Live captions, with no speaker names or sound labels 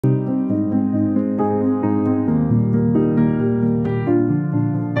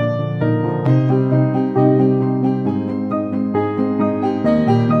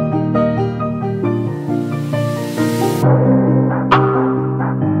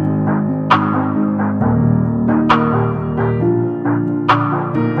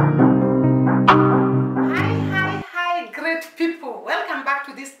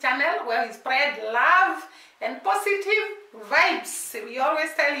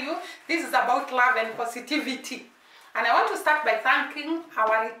you this is about love and positivity. And I want to start by thanking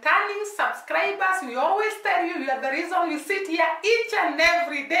our returning subscribers. We always tell you, you are the reason we sit here each and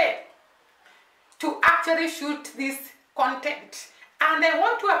every day to actually shoot this content. And I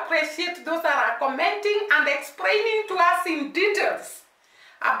want to appreciate those that are commenting and explaining to us in details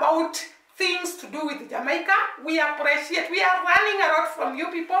about things to do with Jamaica. We appreciate, we are learning a lot from you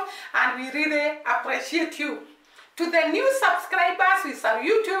people, and we really appreciate you. To the new subscribers, we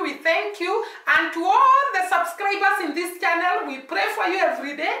salute you, we thank you, and to all the subscribers in this channel, we pray for you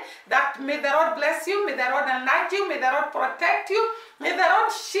every day that may the Lord bless you, may the Lord enlighten you, may the Lord protect you, may the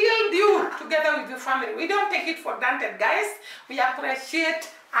Lord shield you together with your family. We don't take it for granted, guys. We appreciate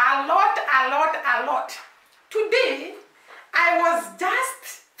a lot, a lot, a lot. Today, I was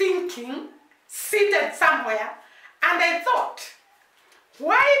just thinking, seated somewhere, and I thought,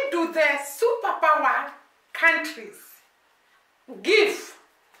 why do the superpower countries give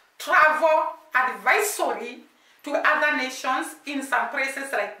travel advisory to other nations in some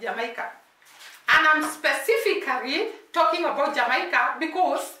places like Jamaica? And I'm specifically talking about Jamaica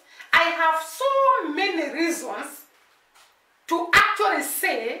because I have so many reasons to actually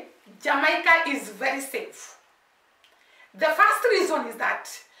say Jamaica is very safe. The first reason is that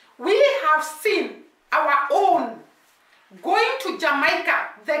we have seen our own going to Jamaica,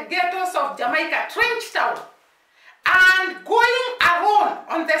 the ghettos of Jamaica, Trench Town, and going around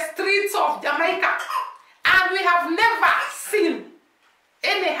on the streets of Jamaica, and we have never seen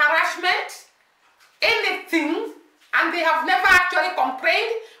any harassment, anything, and they have never actually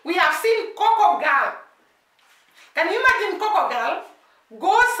complained. We have seen Coco Girl. Can you imagine Coco Girl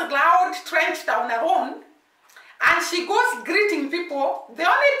goes loud Trench Town around, and she goes greeting people. The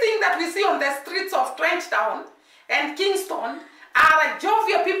only thing that we see on the streets of Trench Town and Kingston are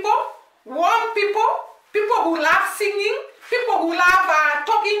jovial people, warm people, people who love singing, people who love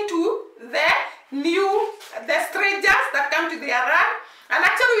talking to the strangers that come to their land. And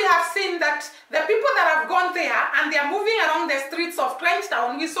actually we have seen that the people that have gone there and they are moving around the streets of Trench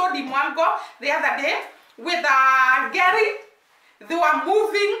Town. We saw Dee Mwango the other day with Gary. They were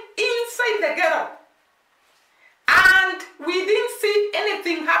moving inside the ghetto. And we didn't see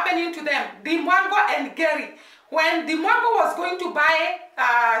anything happening to them, Dee Mwango and Gary. When Dee Mwango was going to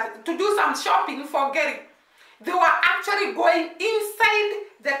to do some shopping for Gary, they were actually going inside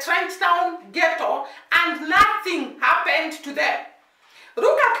the Trench Town ghetto and nothing happened to them.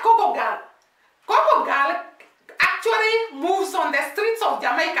 Look at Coco Girl. Coco Girl actually moves on the streets of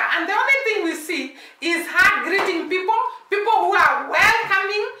Jamaica, and the only thing we see is her greeting people, people who are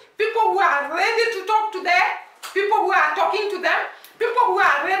welcoming, people who are ready to talk to them, people who are talking to them, people who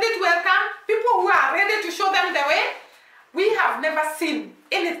are ready to welcome, people who are ready to show them the way. We have never seen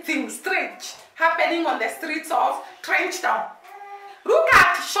anything strange happening on the streets of Trench Town. Look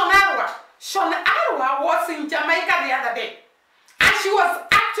at Shonarwa. Shonarwa was in Jamaica the other day, and she was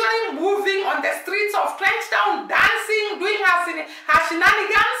actually moving on the streets of Trench Town, dancing, doing her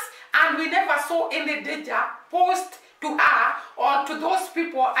shenanigans, and we never saw any danger posed to her or to those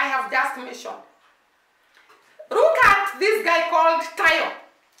people I have just mentioned. Look at this guy called Tayo.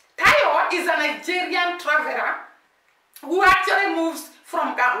 Tayo is a Nigerian traveler who actually moves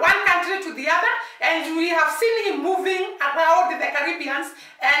from one country to the other, and we have seen him moving around the Caribbean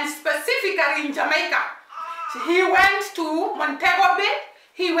and specifically in Jamaica. He went to Montego Bay,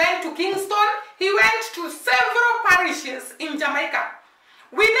 he went to Kingston, he went to several parishes in Jamaica.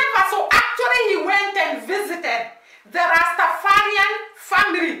 We never saw, actually he went and visited the Rastafarian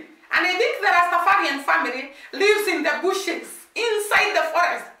family. And I think the Rastafarian family lives in the bushes, inside the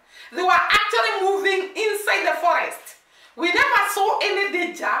forest. They were actually moving inside the forest. We never saw any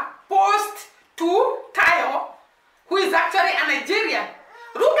danger posed to Tayo, who is actually a Nigerian.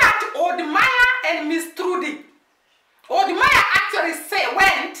 Look at Odmaya and Miss Trudy. Odmaya actually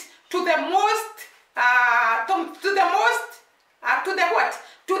went to the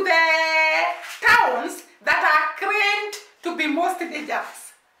towns that are claimed to be most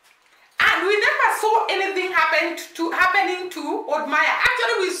dangerous. And we never saw anything happening to Odmaya.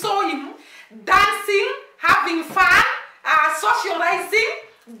 Actually, we saw him dancing, having fun, socializing,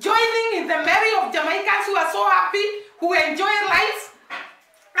 joining in the merry of Jamaicans who are so happy, who enjoy life.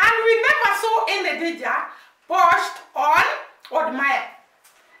 And we never saw any danger pushed on Odmaya.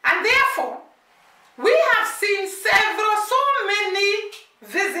 And therefore, we have seen so many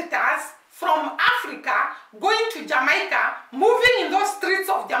visitors from Africa going to Jamaica, moving in those streets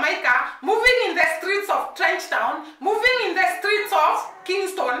of Jamaica, moving in the streets of Trench Town, moving in the streets of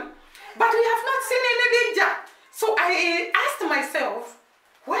Kingston, but we have not seen any danger. So I asked myself,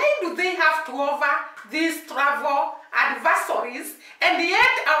 why do they have to offer these travel advisories, and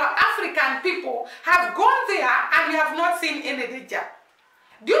yet our African people have gone there and we have not seen any danger.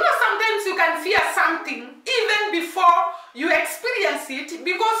 Do you know sometimes you can fear something even before you experience it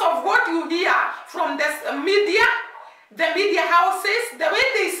because of what you hear from the media houses, the way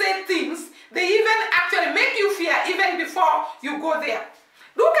they say things, they even actually make you fear even before you go there.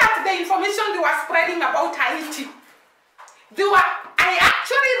 Look at the information they were spreading about Haiti. I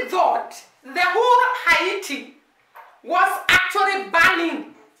actually thought the whole Haiti was actually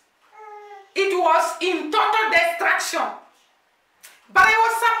burning. It was in total destruction. But I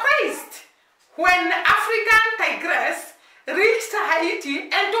was surprised when African Tigress reached Haiti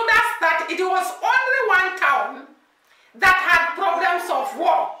and told us that it was only one town that had problems of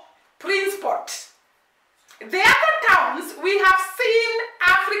war, Princeport. The other towns, we have seen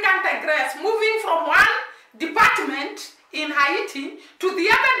African Tigress moving from one department in Haiti to the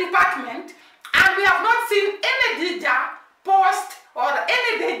other department, and we have not seen any danger posed or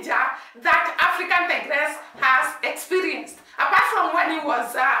any danger that African Tigress has experienced, apart from when he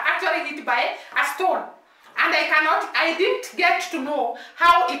was actually hit by a stone. And I didn't get to know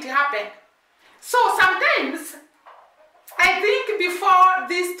how it happened. So sometimes, I think before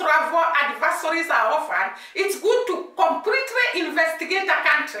these travel advisories are offered, it's good to completely investigate a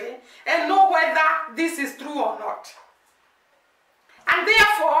country and know whether this is true or not. And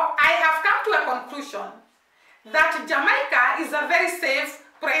therefore, I have come to a conclusion that Jamaica is a very safe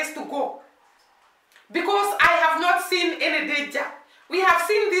place to go, because I have not seen any danger. We have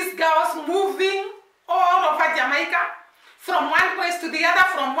seen these girls moving all over Jamaica, from one place to the other,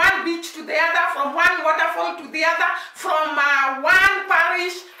 from one beach to the other, from one waterfall to the other, from one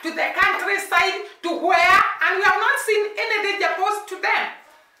parish to the countryside to where, and we have not seen any danger posed to them.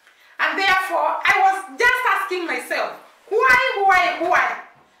 And therefore, I was just asking myself, why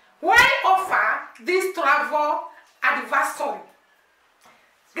offer this travel advisory?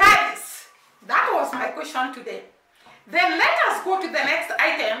 Guys, that was my question today. Then let us go to the next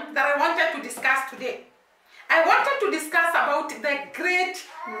item that I wanted to discuss today. I wanted to discuss about the great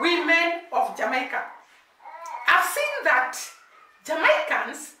women of Jamaica. I've seen that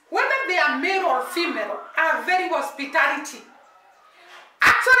Jamaicans, whether they are male or female, are very hospitality.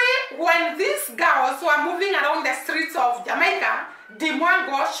 Actually, when these girls were moving around the streets of Jamaica, Dee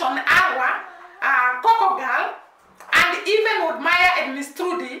Mwango, Coco Girl, and even with Maya and Miss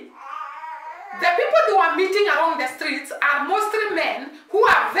Trudy, the people who are meeting around the streets are mostly men who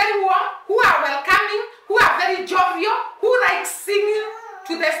are very warm, who are welcoming, who are very jovial, who like singing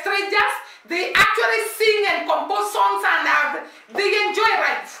to the strangers. They actually sing and compose songs, and they enjoy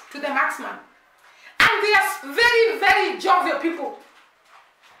life to the maximum. And they are very, very jovial people.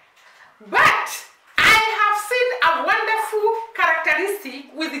 But I have seen a wonderful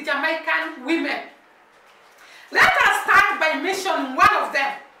characteristic with the Jamaican women. Let us start by mentioning one of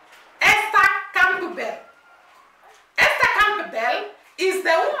them, Esther Campbell. Esther Campbell is the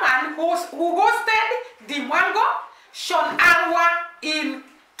woman who hosted Dee Mwango, Sean Arwa in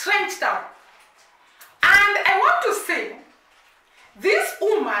Trenchtown. And I want to say, this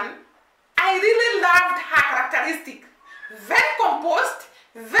woman, I really loved her characteristic. Very composed,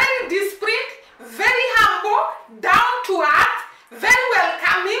 very discreet, very humble, down to earth, very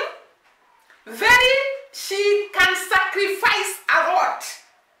welcoming, she can sacrifice a lot.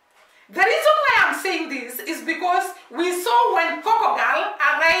 The reason why I'm saying this is because we saw when Coco Girl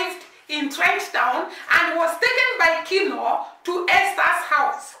arrived in Trenchtown and was taken by Kino to Esther's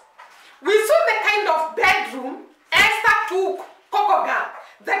house. We saw the kind of bedroom Esther took Coco Girl,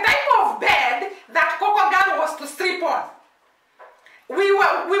 the type of bed that Coco Girl was to sleep on. We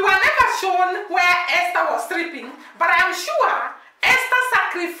were never shown where Esther was sleeping, but I'm sure Esther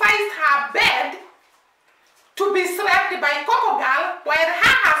sacrificed her bed to be slept by Coco Girl, while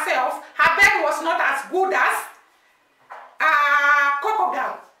herself, her bed was not as good as Coco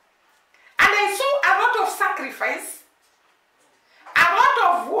Girl. And I saw a lot of sacrifice, a lot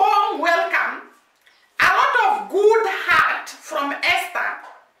of warm welcome, a lot of good heart from Esther,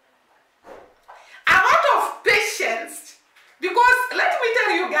 a lot of patience, because let me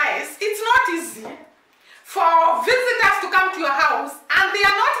tell you guys, it's not easy for visitors to come to your house, and they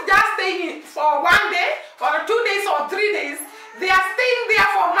are not just staying for 1 day or 2 days or 3 days. They are staying there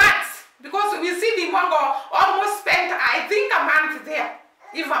for months, because we see Dee Mwango almost spent, I think, a month there,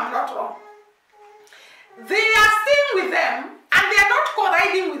 if I'm not wrong. They are staying with them, and they are not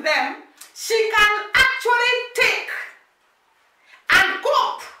colliding with them. She can actually take and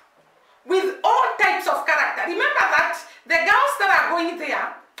cope with all types of character. Remember that the girls that are going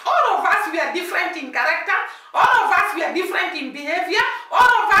there, all of us, we are different in character, all of us, we are different in behavior,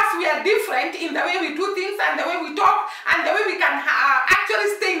 all of us, we are different in the way we do things and the way we talk and the way we can actually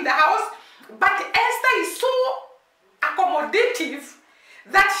stay in the house. appreciative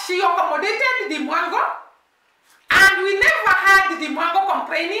that she accommodated Dee Mwango, and we never had Dee Mwango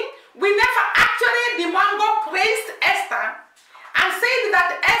complaining. We never actually, Dee Mwango praised Esther and said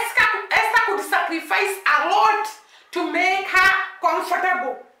that Esther could sacrifice a lot to make her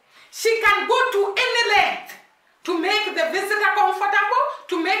comfortable. She can go to any length to make the visitor comfortable,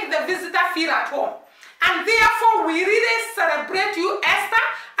 to make the visitor feel at home. And therefore, we really celebrate you, Esther,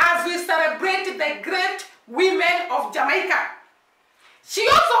 as we celebrate the great women of Jamaica. She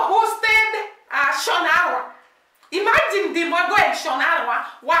also hosted Shonarwa. Imagine Dee Mwango and Shonarwa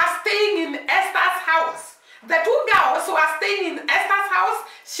were staying in Esther's house. The two girls were staying in Esther's house.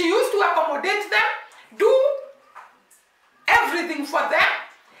 She used to accommodate them, do everything for them,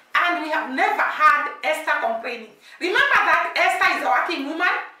 and we have never had Esther complaining. Remember that Esther is a working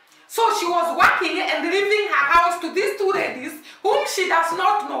woman, so she was working and leaving her house to these two ladies whom she does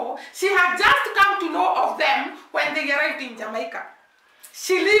not know. She had just come to know of them when they arrived in Jamaica.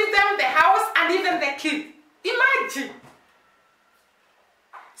 She left them the house and even the kid. Imagine.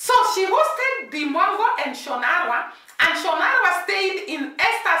 So she hosted Dee Mwango and Shonarwa stayed in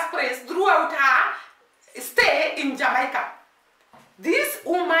Esther's place throughout her stay in Jamaica. This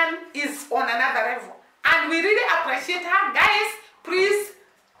woman is on another level, and we really appreciate her. Guys, please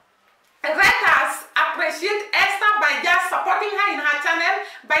let us appreciate Esther by just supporting her in her channel,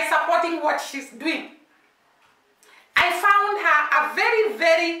 by supporting what she's doing. I found her a very,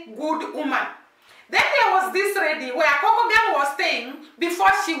 very good woman. Then there was this lady where Coco Girl was staying before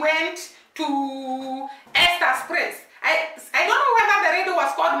she went to Esther's place. I don't know whether the lady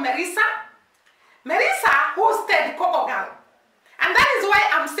was called Marissa. Marissa hosted Coco Girl. And that is why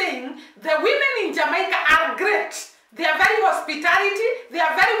I'm saying the women in Jamaica are great. They are very hospitality. They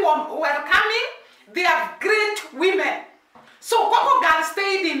are very welcoming. They are great women. So Coco Girl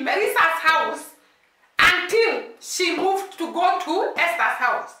stayed in Marissa's house until she moved to go to Esther's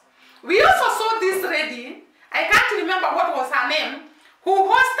house. We also saw this lady, I can't remember what was her name, who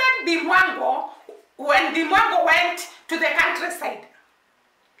hosted Dee Mwango when Dee Mwango went to the countryside.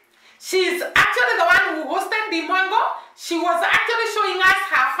 She's actually the one who hosted Dee Mwango. She was actually showing us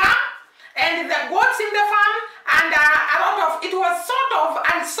her farm and the goats in the farm, and a lot of, it was sort of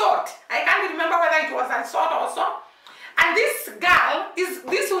unsought. I can't remember whether it was unsought also. And this girl,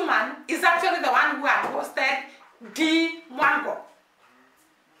 this woman, is actually the one who had hosted Dee Mwango.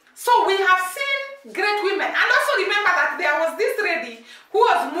 So we have seen great women. And also remember that there was this lady who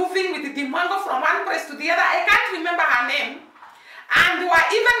was moving with Dee Mwango from one place to the other. I can't remember her name. And they were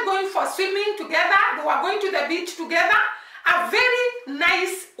even going for swimming together. They were going to the beach together. A very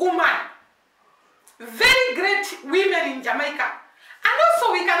nice woman. Very great women in Jamaica. And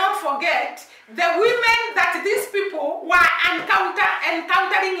also we cannot forget the women that these people were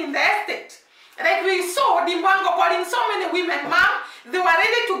encountering in the estate. Like we saw Dee Mwango calling so many women mom. They were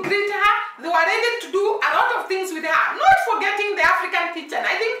ready to greet her. They were ready to do a lot of things with her. Not forgetting the African kitchen.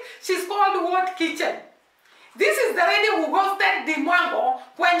 I think she's called What Kitchen. This is the lady who hosted Dee Mwango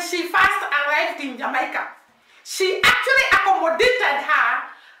when she first arrived in Jamaica. She actually accommodated her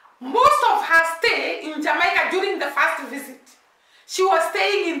most of her stay in Jamaica during the first visit. She was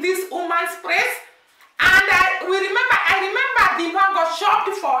staying in this woman's place, and I remember Dee Mwango shopped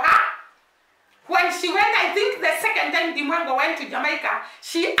for her. When she went, I think the second time Dee Mwango went to Jamaica,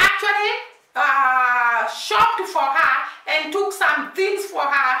 she actually shopped for her and took some things for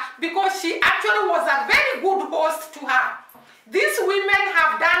her because she actually was a very good host to her. These women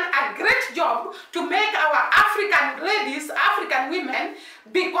have done a great job to make our African ladies, African women,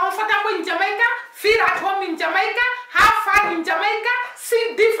 be comfortable in Jamaica, feel at home in Jamaica, have fun in Jamaica,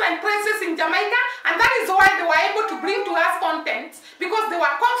 see different places in Jamaica, and that is why they were able to bring to us content, because they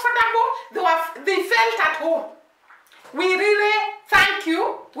were comfortable, they felt at home. We really thank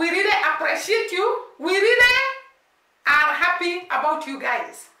you, we really appreciate you, we really are happy about you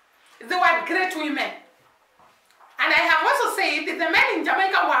guys. They were great women. And I have also said that the men in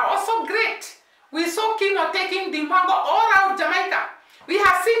Jamaica were also great. We saw Kino taking Dee Mwango all around Jamaica. We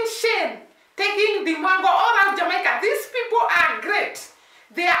have seen Shane taking Dee Mwango all around Jamaica. These people are great.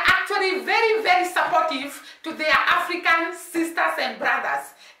 They are actually very, very supportive to their African sisters and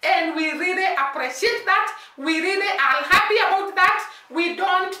brothers. And we really appreciate that. We really are happy about that. We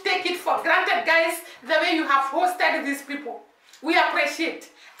don't take it for granted, guys, the way you have hosted these people. We appreciate.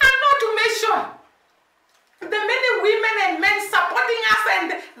 And not to mention the many women and men supporting us, and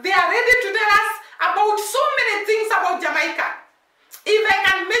they are ready to tell us about so many things about Jamaica. If I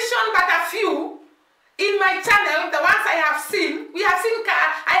can mention but a few in my channel, the ones I have seen,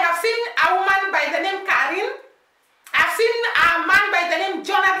 I have seen a woman by the name Karin. I've seen a man by the name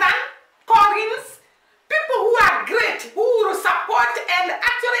Jonathan Collins. People who are great, who will support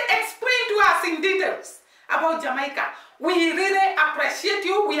Jamaica. We really appreciate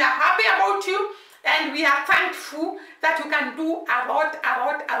you. We are happy about you. And we are thankful that you can do a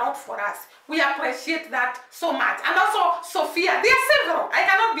lot for us. We appreciate that so much. And also, Sophia, there are several. I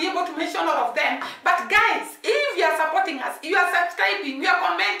cannot be able to mention all of them. But guys, if you are supporting us, you are subscribing, you are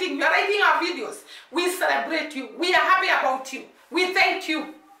commenting, you are writing our videos, we celebrate you. We are happy about you. We thank you.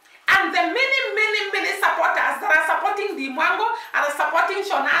 And the many supporters that are supporting Dee Mwango, are supporting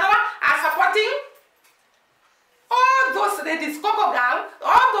Shonarwa, are supporting all those ladies, Coco Girl,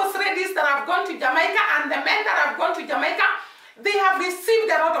 all those ladies that have gone to Jamaica and the men that have gone to Jamaica, they have received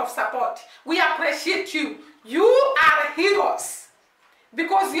a lot of support. We appreciate you. You are heroes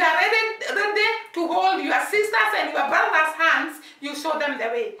because you are ready to hold your sisters and your brothers' hands. You show them the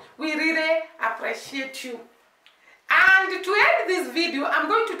way. We really appreciate you. And to end this video, I'm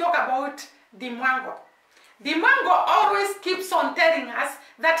going to talk about Dee Mwango. Dee Mwango always keeps on telling us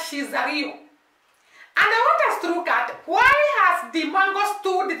that she's a Rio. And I want us to look at why has Dee Mwango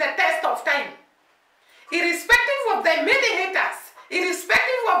stood the test of time? Irrespective of the many haters,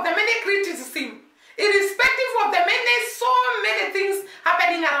 irrespective of the many criticism, irrespective of the so many things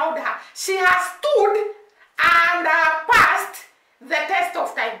happening around her, she has stood and passed the test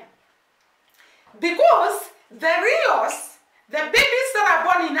of time. Because the Rios, the babies that are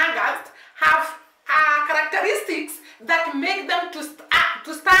born in August, have characteristics that make them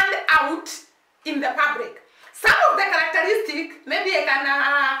to stand out in the public. Some of the characteristics, maybe I can,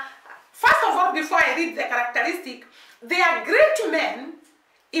 first of all, before I read the characteristic, there are great men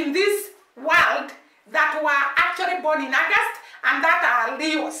in this world that were actually born in August and that are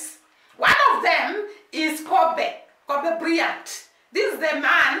Leos. One of them is Kobe Bryant. This is the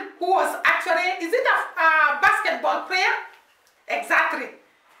man who was actually, is it a basketball player? Exactly.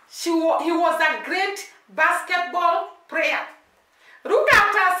 He was a great basketball player. Look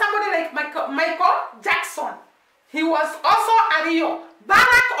at somebody like Michael Jackson. He was also a Rio.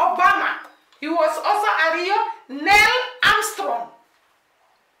 Barack Obama. He was also a Rio. Neil Armstrong.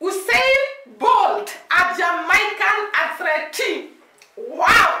 Usain Bolt, a Jamaican athlete.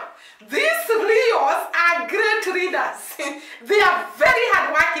 Wow! These Rios are great readers. They are very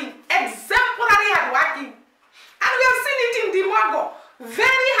hardworking, exemplary hardworking. And we have seen it in Dee Mwango.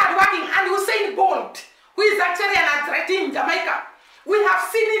 Very hardworking. And Usain Bolt, who is actually an athlete in Jamaica. We have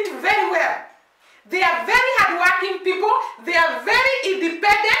seen it very well. They are very hardworking people. They are very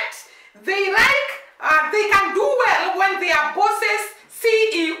independent. They can do well when they are bosses,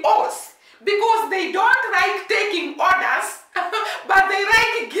 CEOs, because they don't like taking orders, but they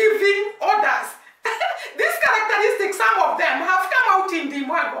like giving orders. These characteristics, some of them have come out in Dee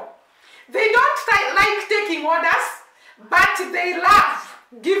Mwango. They don't like taking orders, but they love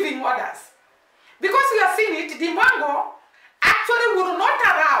giving orders. Because we have seen it, Dee Mwango actually will not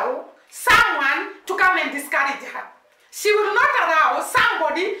allow someone to come and discourage her. She will not allow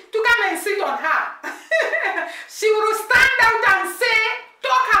somebody to come and sit on her. She will stand out and say,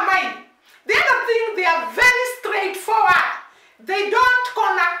 talk her mind. The other thing, they are very straightforward. They don't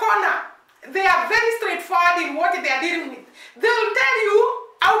corner. They are very straightforward in what they are dealing with. They will tell you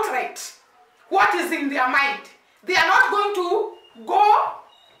outright what is in their mind. They are not going to go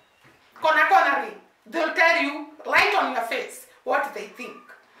corner. They'll tell you right on your face what they think.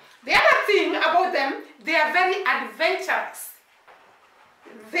 The other thing about them, they are very adventurous.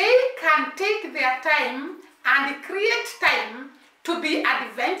 They can take their time and create time to be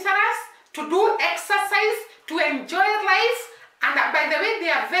adventurous, to do exercise, to enjoy life. And by the way, they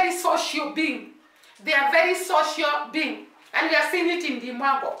are very social beings. They are very social beings. And we have seen it in Dee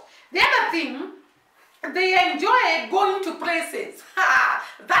Mwango. The other thing, they enjoy going to places.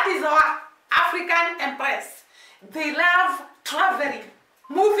 That is our African Empress. They love traveling,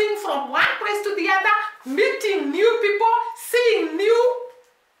 moving from one place to the other, meeting new people, seeing new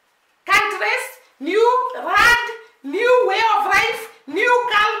countries, new land, new way of life, new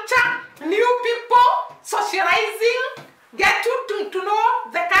culture, new people, socializing, get to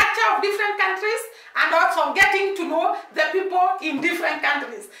know the culture of different countries, and also getting to know the people in different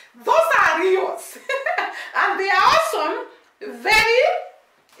countries. Those are Rios. And they are also very,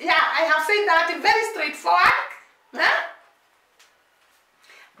 I have said that, very straightforward. Huh?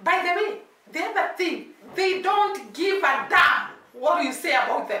 By the way, the other thing, they don't give a damn what you say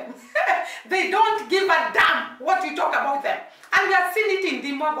about them. They don't give a damn what you talk about them. And we have seen it in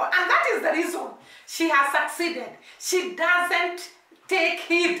Dee Mwango. And that is the reason she has succeeded. She doesn't take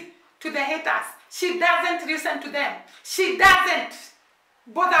heed to the haters. She doesn't listen to them. She doesn't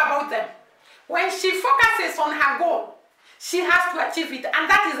bother about them. When she focuses on her goal, she has to achieve it. And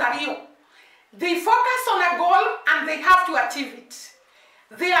that is a Rio. They focus on a goal and they have to achieve it.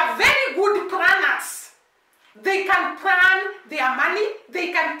 They are very good planners. They can plan their money,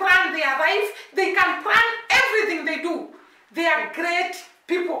 they can plan their life, they can plan everything they do. They are great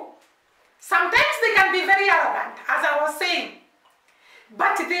people. Sometimes they can be very arrogant, as I was saying,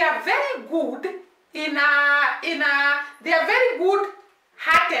 but they are very good they are very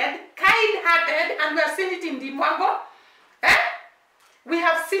good-hearted, kind-hearted, and we have seen it in Dee Mwango. We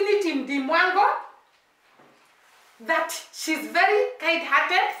have seen it in Dee Mwango that she's very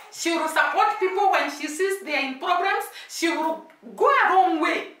kind-hearted. She will support people when she sees they are in problems. She will go a long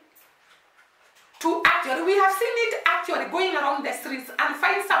way to actually, we have seen it actually going around the streets and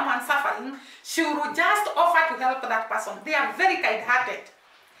find someone suffering. She will just offer to help that person. They are very kind-hearted.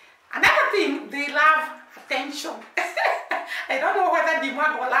 Another thing, they love attention. I don't know whether Dee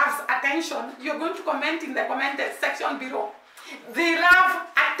Mwango loves attention. You're going to comment in the commented section below. They love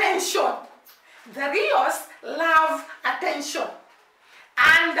attention. The Rios love attention.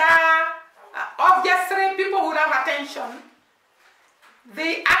 And obviously, people who love attention,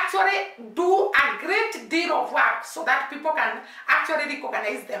 they actually do a great deal of work so that people can actually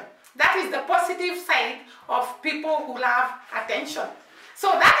recognize them. That is the positive side of people who love attention. So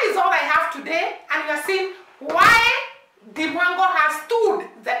that is all I have today, and you are seeing why Dee Mwango has stood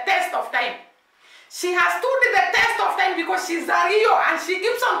the test of time. She has stood the test of time because she's a Rio, and she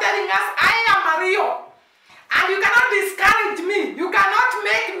keeps on telling us, I am a Rio. And you cannot discourage me. You cannot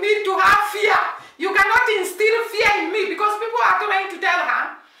make me to have fear. You cannot instill fear in me, because people are trying to tell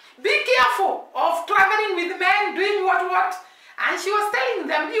her, be careful of traveling with men, doing what. And she was telling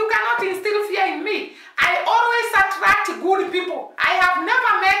them, you cannot instill fear in me. I always attract good people. I have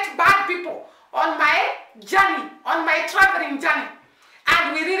never met bad people on my journey, on my traveling journey.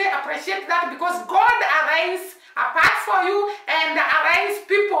 And we really appreciate that, because God arranges a path for you and arranges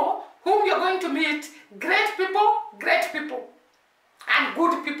people whom you're going to meet. Great people, and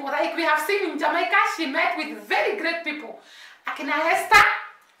good people. Like we have seen in Jamaica, she met with very great people. Akina Esther,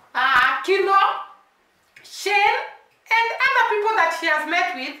 Kino, Shane, and other people that she has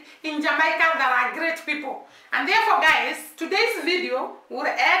met with in Jamaica that are great people. And therefore, guys, today's video will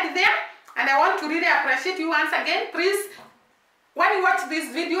end there. And I want to really appreciate you once again. Please, when you watch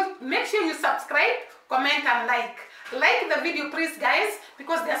this video, make sure you subscribe, comment, and like. Like the video, please, guys,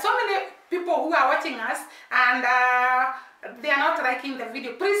 because there are so many people who are watching us and they are not liking the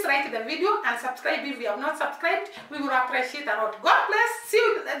video. Please like the video and subscribe if you have not subscribed. We will appreciate a lot. God bless. See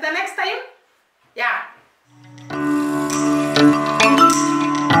you the next time. Yeah.